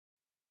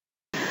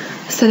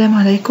Assalamu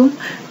alaikum.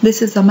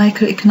 This is a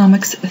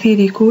microeconomics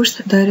theory course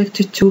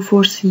directed to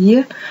fourth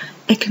year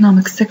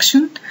economics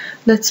section.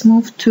 Let's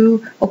move to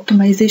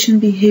optimization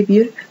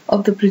behavior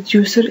of the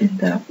producer in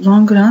the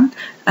long run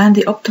and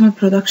the optimal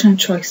production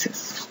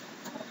choices.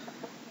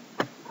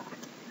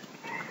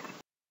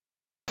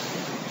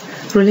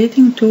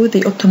 Relating to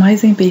the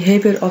optimizing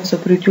behavior of the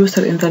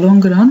producer in the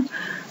long run,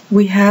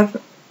 we have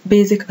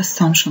basic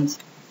assumptions.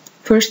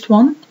 First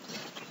one,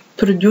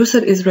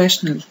 producer is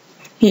rational.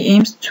 He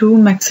aims to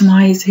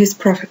maximize his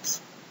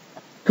profits.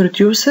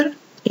 Producer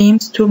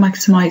aims to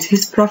maximize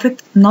his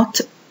profit,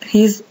 not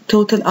his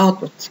total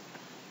output.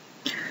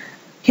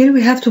 Here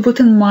we have to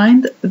put in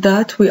mind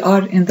that we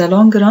are in the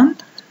long run,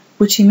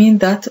 which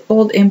means that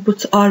all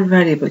inputs are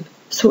variable.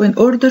 So in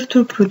order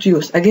to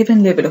produce a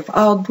given level of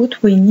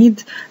output, we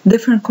need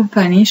different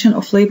combination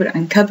of labor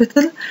and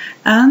capital,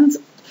 and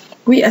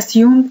we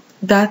assume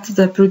that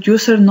the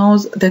producer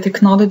knows the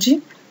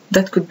technology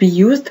that could be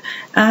used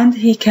and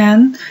he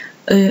can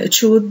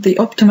choose the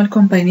optimal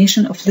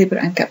combination of labor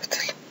and capital.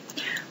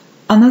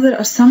 Another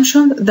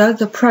assumption that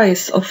the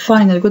price of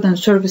final goods and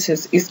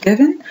services is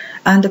given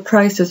and the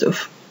prices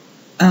of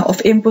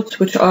inputs,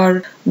 which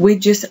are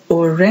wages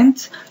or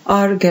rent,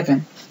 are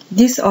given.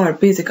 These are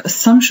basic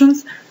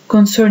assumptions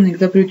concerning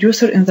the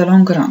producer in the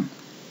long run.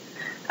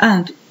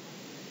 And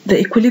the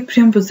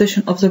equilibrium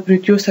position of the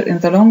producer in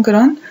the long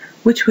run,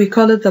 which we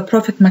call it the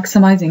profit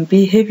maximizing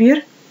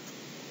behavior,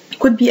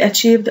 could be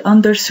achieved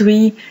under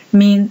three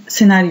main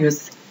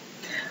scenarios.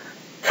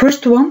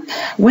 First one,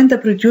 when the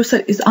producer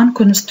is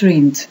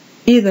unconstrained,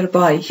 either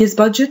by his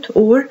budget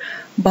or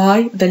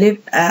by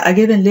a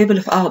given level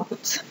of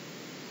output.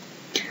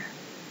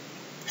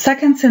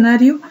 Second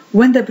scenario,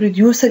 when the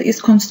producer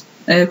is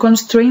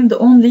constrained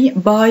only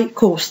by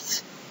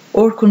costs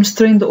or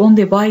constrained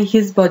only by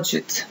his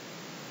budget.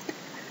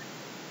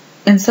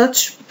 In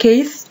such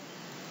case,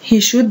 he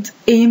should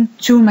aim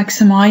to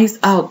maximize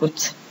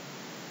output.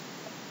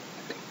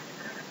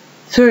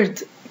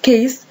 Third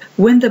case,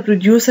 when the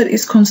producer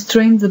is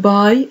constrained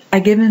by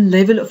a given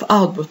level of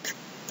output.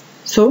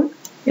 So,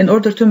 in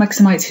order to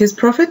maximize his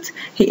profit,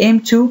 he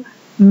aims to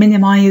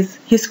minimize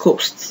his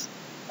costs.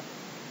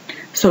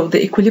 So,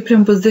 the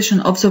equilibrium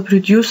position of the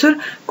producer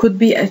could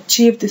be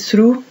achieved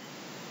through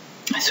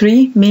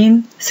three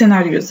main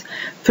scenarios.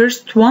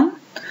 First one,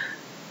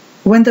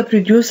 when the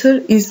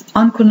producer is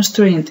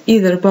unconstrained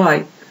either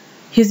by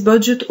his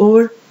budget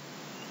or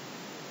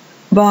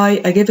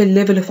by a given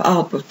level of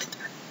output.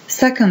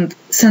 Second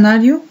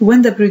scenario,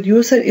 when the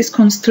producer is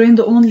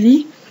constrained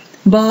only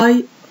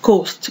by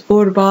cost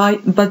or by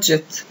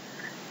budget.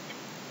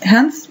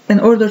 Hence, in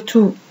order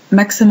to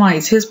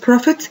maximize his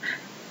profit,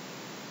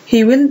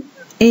 he will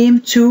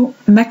aim to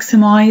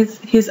maximize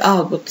his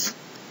output.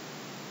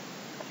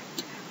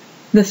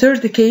 The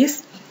third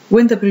case,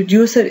 when the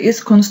producer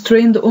is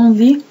constrained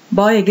only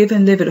by a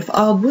given level of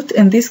output.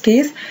 In this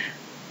case,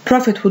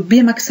 profit would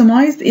be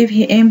maximized if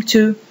he aimed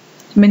to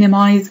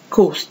minimize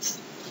costs.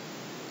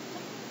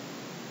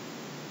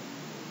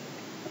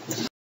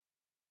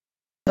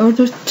 In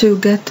order to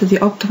get to the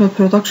optimal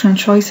production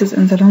choices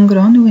in the long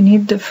run, we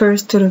need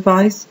first to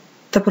revise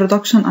the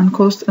production and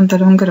cost in the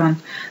long run.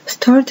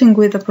 Starting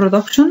with the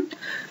production,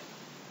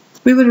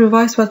 we will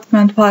revise what's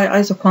meant by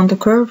isoquant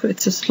curve,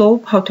 its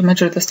slope, how to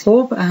measure the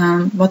slope,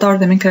 and what are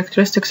the main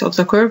characteristics of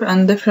the curve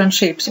and different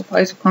shapes of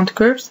isoquant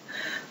curves.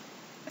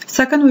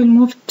 Second, we'll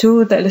move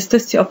to the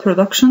elasticity of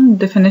production,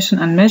 definition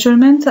and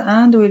measurement,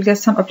 and we'll get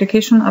some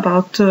application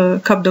about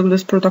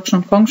Cobb-Douglas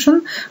production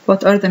function,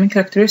 what are the main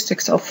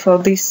characteristics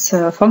of these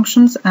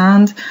functions,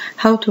 and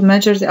how to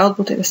measure the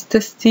output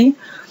elasticity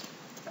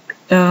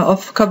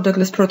of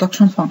Cobb-Douglas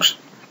production function.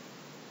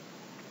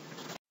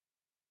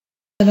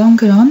 In the long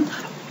run,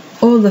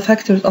 all the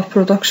factors of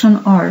production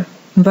are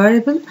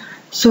variable,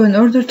 so in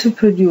order to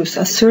produce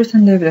a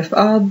certain level of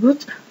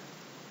output,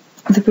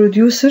 the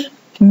producer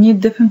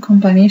need different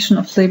combination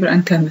of labor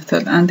and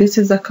capital, and this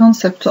is the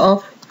concept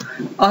of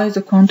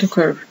isoquant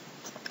curve.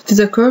 It is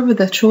a curve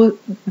that shows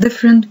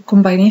different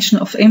combination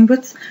of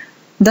inputs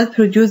that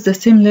produce the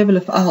same level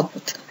of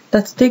output.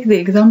 Let's take the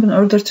example in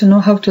order to know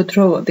how to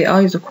draw the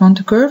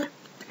isoquant curve.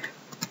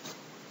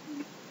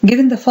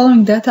 Given the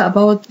following data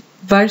about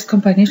various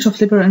combination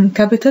of labor and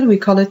capital, we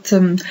call it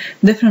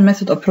different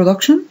method of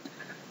production.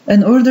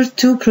 In order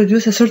to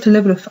produce a certain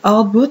level of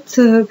output,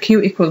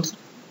 Q equals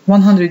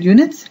 100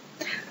 units.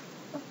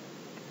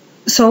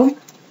 So,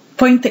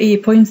 point A,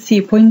 point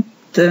C, point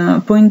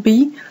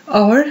B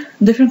are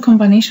different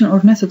combination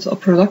or methods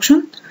of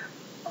production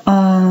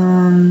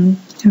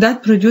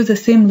that produce the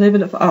same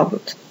level of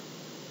output.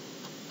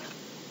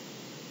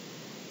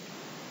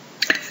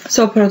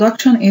 So,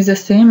 production is the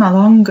same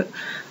along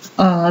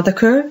the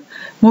curve.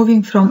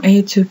 Moving from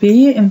A to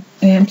B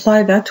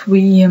imply that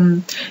we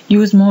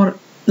use more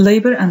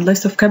labor and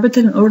less of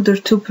capital in order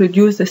to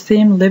produce the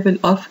same level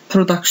of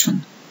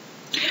production.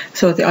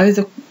 So, the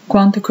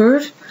isoquant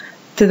curve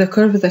to the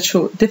curve that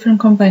show different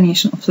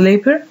combination of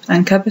labor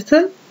and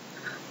capital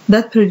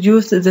that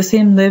produce the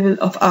same level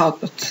of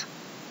output.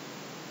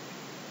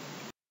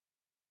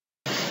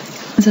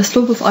 The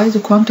slope of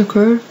isoquantity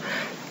curve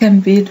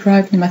can be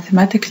derived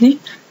mathematically.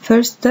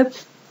 First step,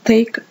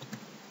 take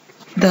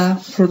the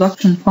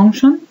production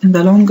function in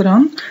the long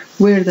run,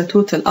 where the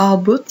total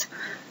output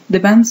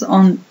depends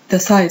on the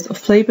size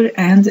of labor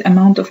and the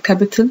amount of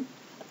capital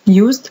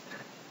used.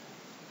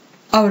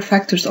 Our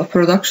factors of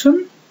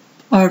production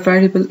are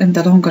variable in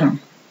the long run.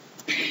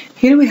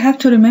 Here we have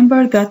to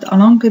remember that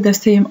along the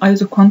same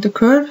isoquantity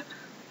curve,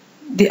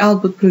 the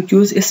output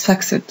produced is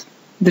fixed.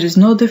 There is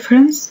no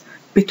difference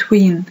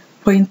between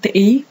point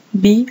A,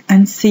 B,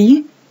 and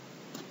C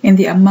in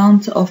the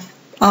amount of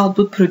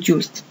output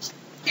produced.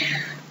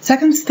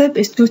 Second step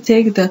is to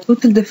take the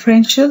total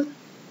differential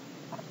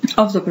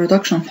of the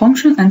production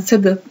function and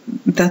set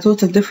the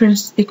total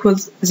difference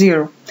equals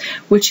 0,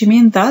 which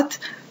means that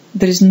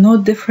there is no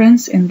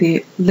difference in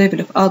the level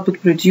of output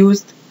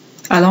produced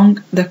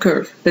along the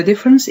curve. The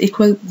difference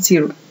equals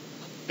 0.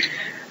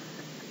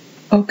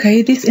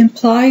 Okay, this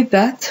implies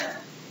that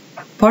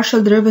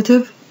partial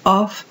derivative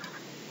of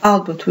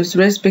output with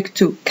respect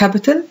to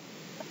capital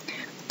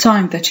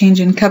times the change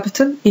in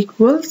capital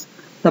equals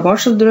the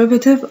partial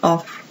derivative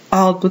of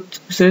output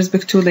with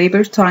respect to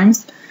labor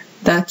times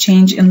the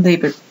change in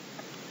labor.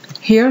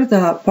 Here,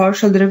 the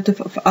partial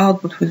derivative of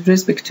output with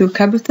respect to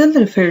capital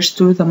refers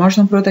to the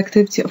marginal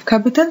productivity of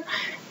capital,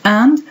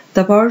 and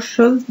the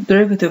partial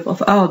derivative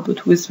of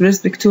output with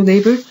respect to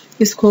labor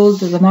is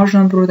called the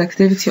marginal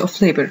productivity of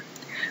labor.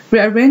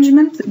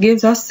 Rearrangement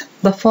gives us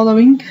the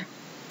following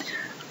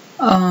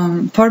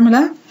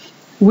formula,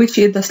 which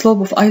is the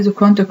slope of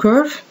isoquantity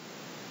curve.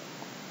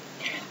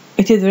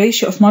 It is the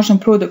ratio of marginal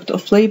product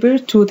of labor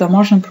to the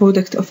marginal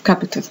product of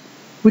capital,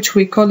 which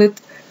we call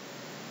it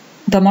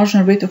the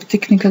marginal rate of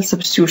technical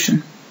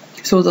substitution.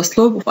 So the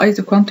slope of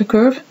isoquantity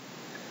curve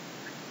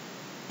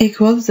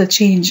equals the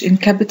change in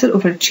capital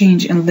over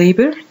change in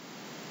labor.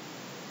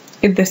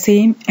 It's the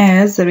same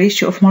as the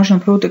ratio of marginal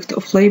product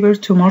of labor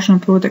to marginal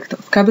product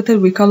of capital.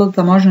 We call it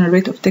the marginal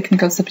rate of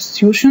technical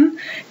substitution.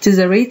 It is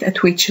the rate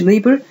at which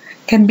labor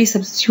can be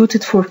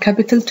substituted for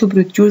capital to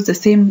produce the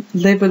same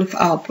level of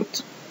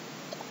output.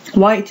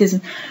 Why it is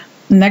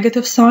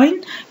negative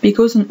sign?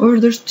 Because in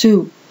order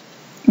to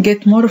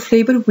get more of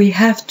labor, we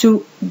have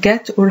to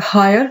get or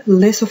hire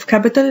less of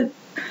capital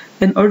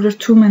in order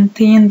to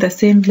maintain the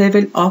same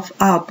level of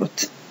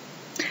output.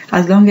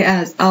 As long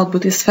as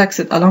output is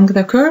fixed along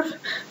the curve,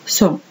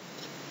 so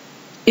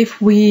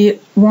if we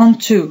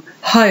want to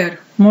hire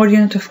more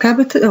unit of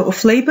capital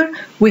of labor,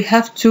 we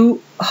have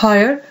to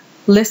hire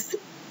less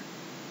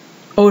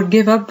or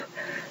give up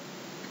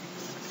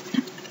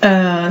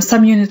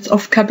some units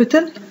of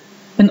capital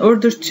in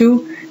order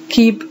to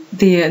keep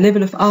the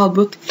level of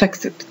output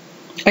fixed.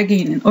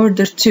 Again, in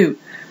order to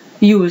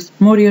use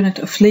more unit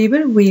of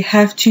labor, we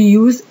have to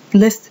use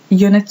less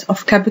units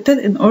of capital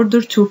in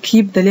order to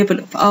keep the level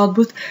of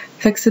output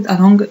fixed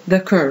along the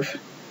curve.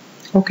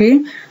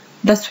 Okay,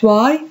 that's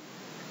why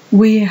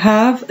we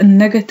have a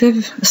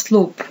negative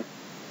slope.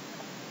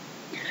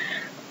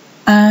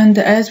 And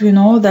as we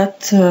know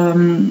that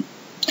in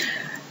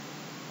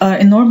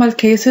normal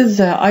cases,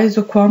 the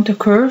isoquantity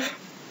curve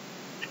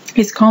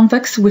is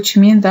convex, which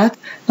means that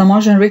the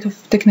marginal rate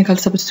of technical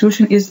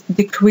substitution is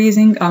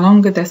decreasing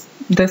along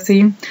the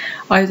same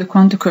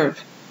isoquantity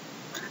curve.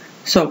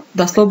 So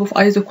the slope of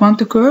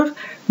isoquantity curve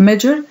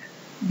measures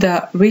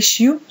the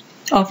ratio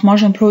of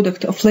marginal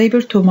product of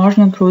labor to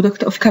marginal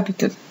product of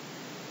capital.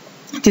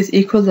 It is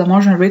equal to the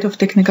marginal rate of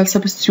technical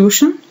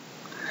substitution,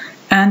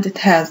 and it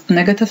has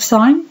negative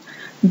sign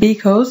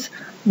because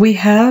we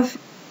have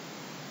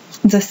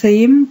the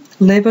same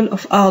level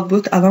of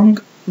output along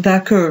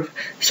the curve.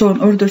 So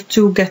in order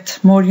to get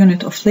more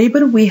unit of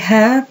labor, we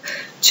have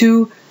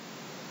to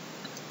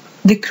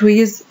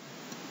decrease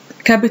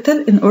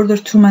capital in order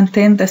to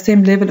maintain the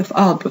same level of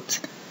output.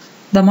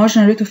 The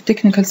marginal rate of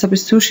technical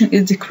substitution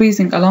is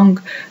decreasing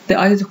along the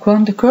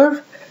isoquantity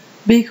curve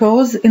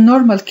because in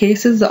normal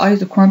cases the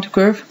isoquantity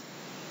curve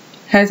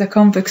has a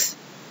convex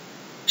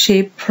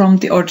shape from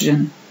the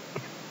origin.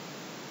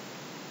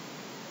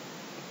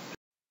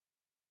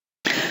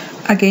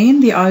 Again,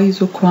 the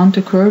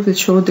isoquantity curve will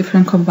show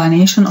different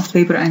combination of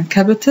labor and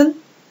capital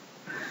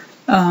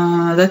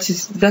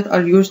that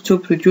are used to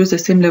produce the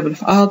same level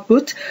of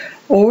output,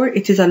 or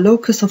it is a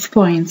locus of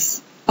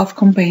points of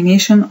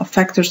combination of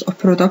factors of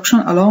production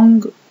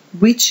along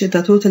which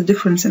the total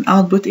difference in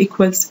output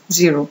equals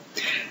 0.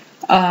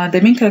 The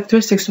main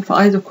characteristics of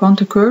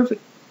isoquantity curve: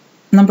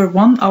 number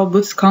 1,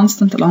 output is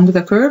constant along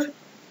the curve.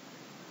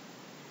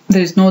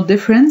 There is no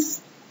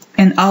difference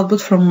in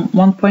output from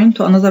one point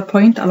to another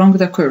point along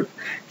the curve.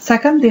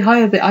 Second, the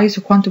higher the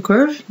isoquantity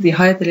curve, the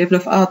higher the level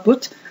of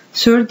output.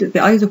 Third, the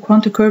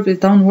isoquantity curve is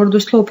downward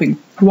sloping.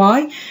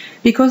 Why?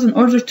 Because in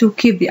order to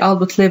keep the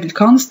output level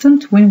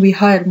constant, when we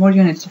hire more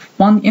units of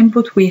one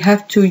input, we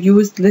have to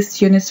use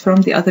less units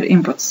from the other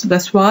inputs.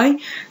 That's why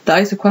the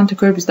isoquantity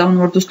curve is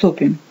downward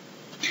sloping.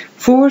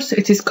 Fourth,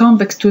 it is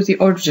convex to the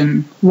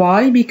origin.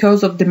 Why?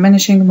 Because of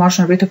diminishing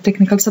marginal rate of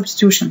technical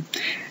substitution.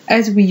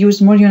 As we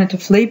use more unit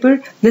of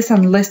labor, less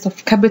and less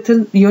of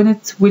capital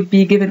units will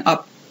be given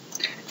up.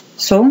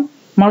 So,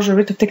 marginal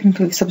rate of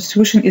technical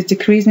substitution is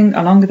decreasing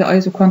along the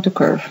isoquantity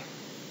curve.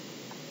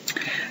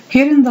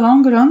 Here in the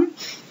long run,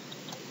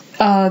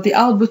 the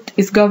output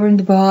is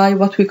governed by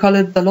what we call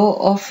it the law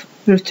of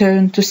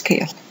return to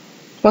scale.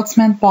 What's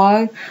meant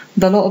by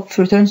the law of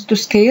return to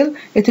scale?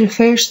 It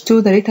refers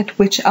to the rate at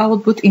which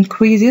output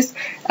increases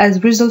as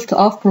a result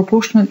of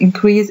proportional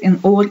increase in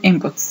all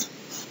inputs.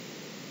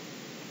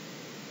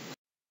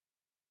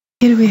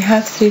 Here we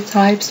have three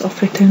types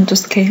of return to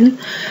scale: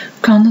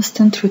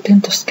 constant return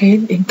to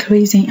scale,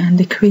 increasing and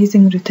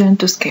decreasing return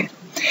to scale.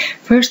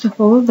 First of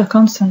all, the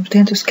constant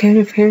return to scale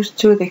refers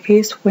to the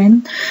case when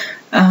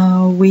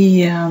we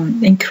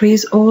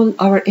increase all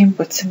our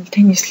inputs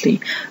simultaneously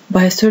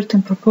by a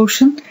certain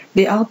proportion,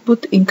 the output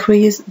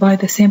increase by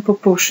the same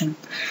proportion.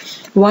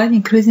 While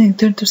increasing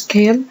return to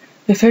scale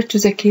refers to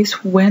the case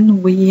when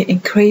we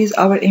increase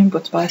our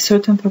input by a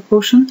certain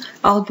proportion,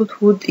 output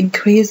would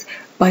increase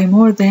by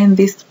more than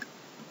this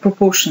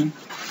proportion.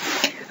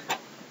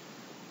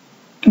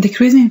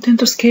 Decreasing return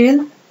to scale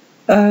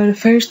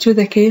refers to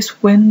the case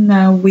when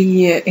we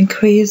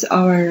increase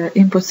our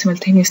input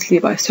simultaneously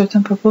by a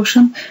certain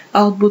proportion,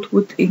 output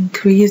would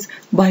increase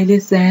by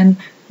less than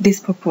this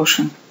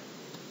proportion.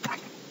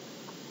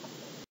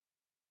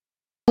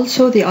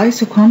 Also, the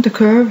isoquantity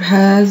curve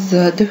has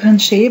a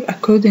different shape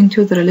according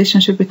to the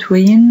relationship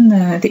between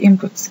the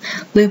inputs,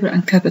 labor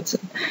and capital.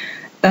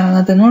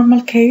 The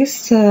normal case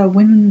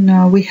when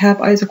we have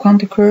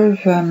isoquantity curve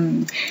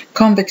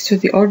convex to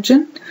the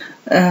origin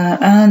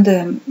and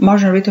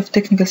marginal rate of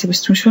technical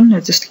substitution,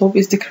 the slope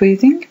is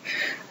decreasing.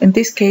 In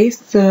this case,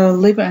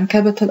 labor and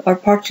capital are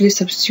partially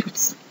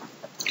substitutes.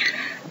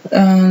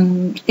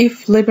 If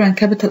labor and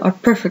capital are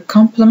perfect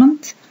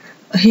complement,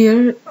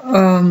 here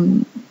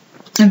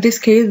in this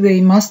case they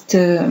must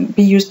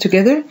be used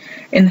together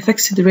in a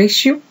fixed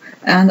ratio,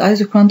 and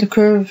isoquantity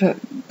curve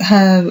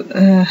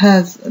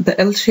has the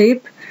L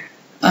shape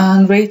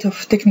and rate of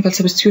technical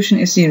substitution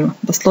is 0.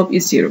 The slope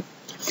is 0.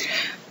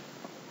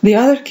 The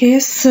other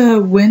case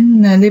when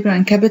labor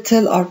and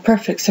capital are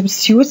perfect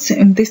substitutes,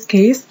 in this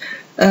case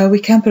we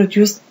can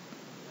produce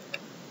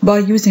by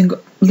using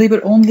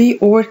labor only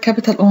or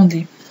capital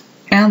only,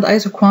 and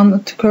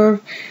isoquantity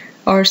curve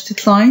are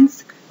straight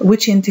lines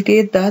which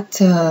indicate that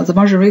the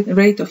marginal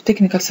rate of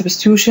technical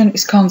substitution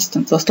is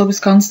constant. The slope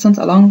is constant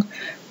along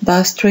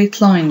the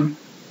straight line.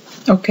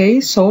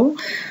 Okay, so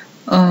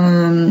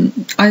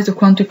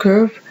isoquantity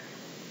curve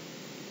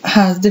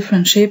has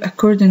different shape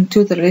according to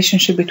the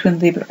relationship between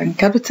labor and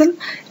capital.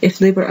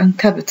 If labor and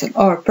capital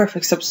are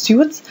perfect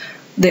substitutes,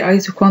 the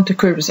isoquantity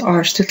curves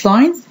are straight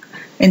lines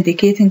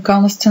indicating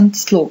constant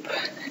slope,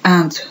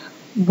 and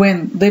when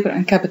labor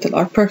and capital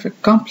are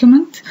perfect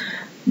complement,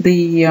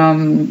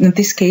 in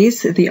this case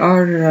they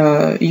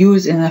are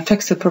used in a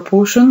fixed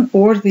proportion,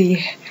 or the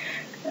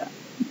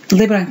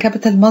labor and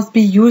capital must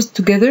be used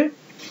together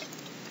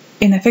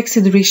in a fixed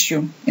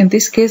ratio. In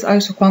this case,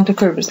 isoquantity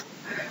curves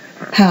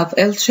have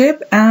L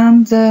shape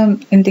and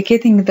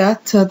indicating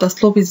that the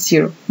slope is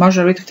 0.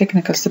 Marginal rate of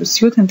technical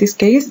substitute in this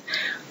case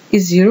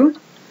is 0.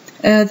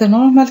 The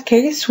normal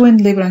case when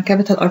labor and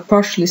capital are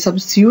partially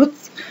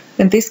substitutes,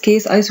 in this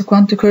case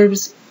isoquantity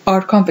curves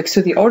are convex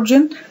to the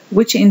origin,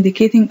 which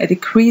indicating a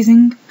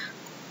decreasing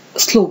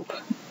slope.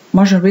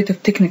 Marginal rate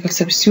of technical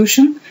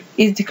substitution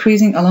is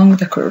decreasing along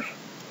the curve.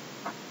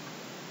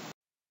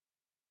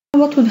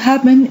 What would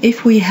happen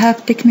if we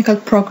have technical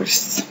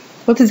progress?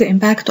 What is the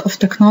impact of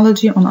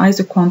technology on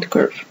isoquantity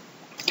curve?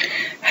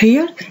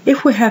 Here,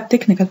 if we have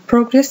technical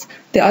progress,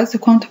 the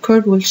isoquantity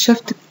curve will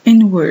shift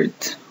inward.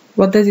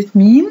 What does it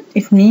mean?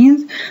 It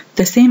means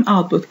the same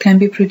output can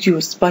be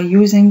produced by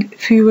using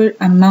fewer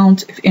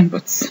amount of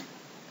inputs.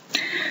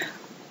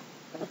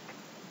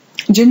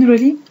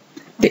 Generally,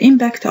 the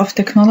impact of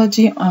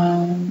technology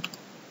on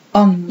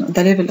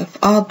the level of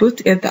output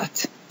is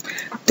that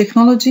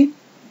technology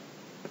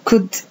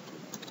could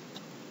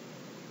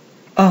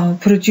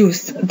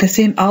produce the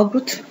same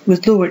output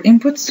with lower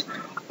inputs,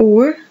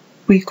 or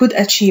we could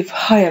achieve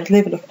higher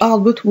level of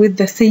output with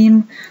the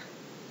same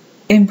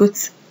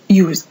inputs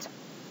used.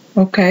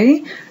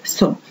 Okay,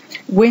 so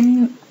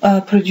when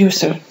a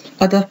producer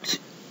adopts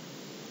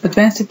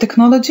advanced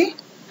technology,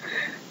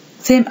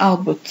 same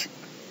output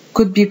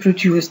could be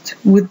produced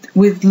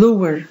with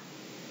lower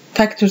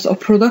factors of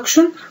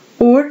production,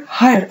 or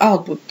higher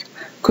output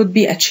could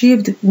be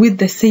achieved with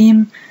the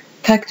same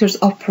factors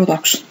of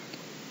production.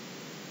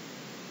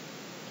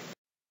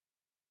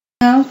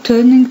 Now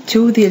turning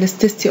to the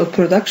elasticity of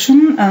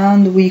production,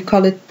 and we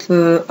call it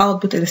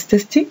output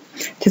elasticity.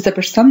 It is the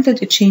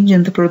percentage change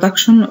in the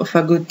production of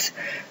a good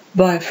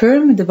by a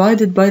firm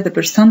divided by the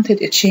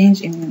percentage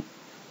change in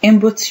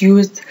inputs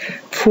used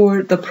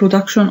for the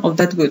production of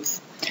that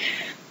goods.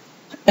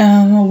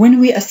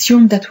 When we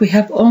assume that we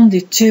have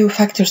only two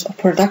factors of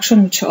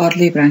production, which are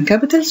labor and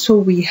capital, so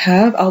we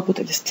have output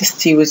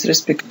elasticity with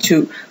respect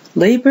to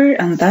labor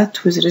and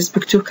that with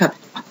respect to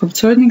capital.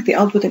 Concerning the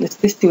output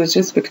elasticity with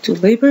respect to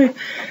labor,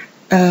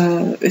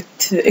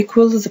 it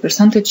equals the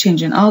percentage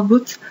change in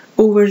output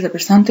over the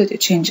percentage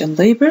change in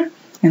labor.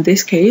 In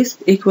this case,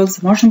 equals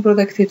the marginal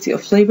productivity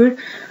of labor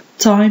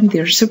time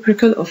the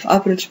reciprocal of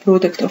average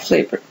product of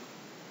labor.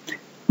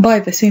 By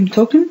the same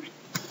token,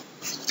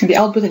 the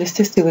output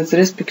elasticity with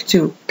respect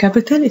to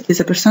capital, it is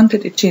a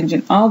percentage change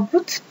in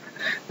output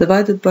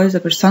divided by the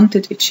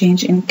percentage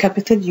change in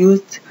capital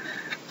used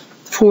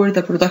for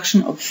the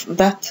production of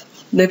that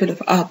level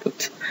of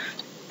output.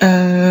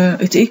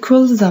 It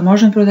equals the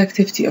marginal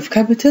productivity of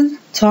capital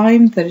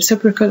times the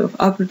reciprocal of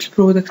average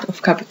product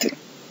of capital.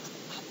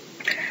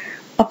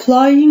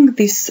 Applying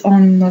this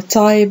on a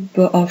type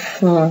of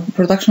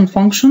production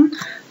function,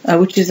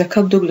 which is a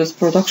Cobb-Douglas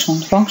production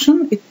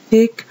function, it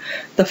take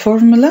the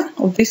formula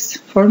of this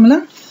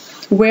formula,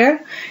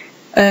 where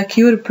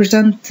Q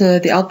represent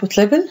the output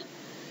level,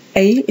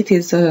 A it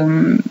is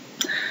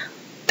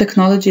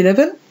technology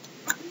level,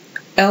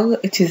 L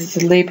it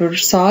is labor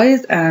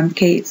size, and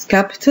K is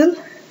capital,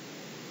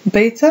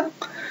 beta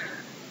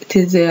it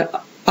is the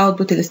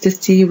output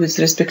elasticity with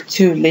respect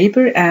to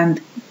labor,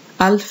 and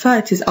alpha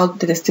it is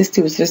output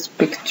elasticity with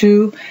respect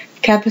to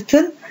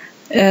capital.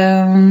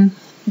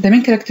 The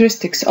main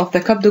characteristics of the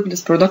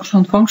Cobb-Douglas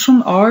production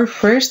function are: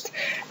 first,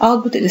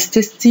 output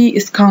elasticity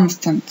is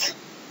constant,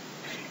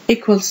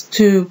 equals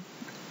to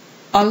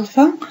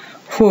alpha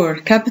for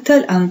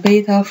capital and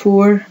beta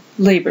for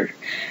labor.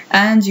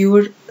 And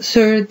your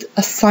third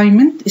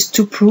assignment is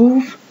to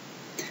prove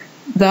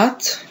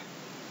that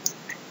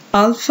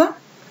alpha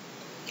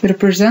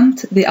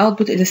represent the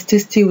output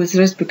elasticity with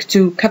respect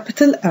to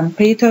capital, and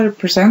beta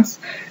represents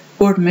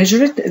or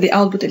measured the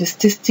output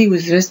elasticity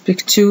with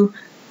respect to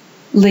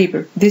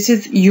labor. This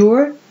is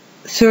your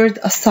third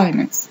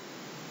assignment.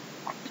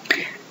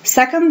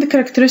 Second, the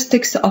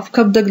characteristics of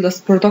Cobb-Douglas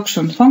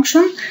production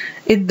function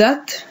is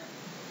that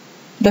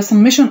the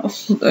summation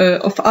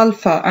of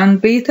alpha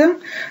and beta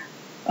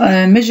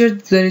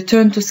measured the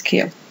return to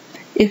scale.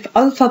 If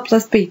alpha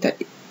plus beta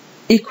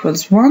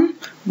equals 1,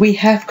 we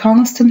have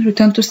constant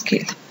return to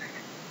scale.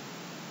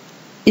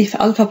 If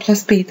alpha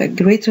plus beta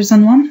greater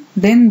than 1,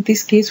 then in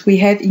this case we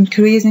have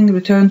increasing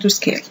return to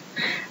scale.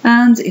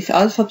 And if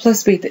alpha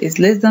plus beta is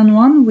less than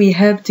 1, we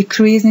have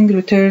decreasing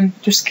return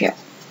to scale.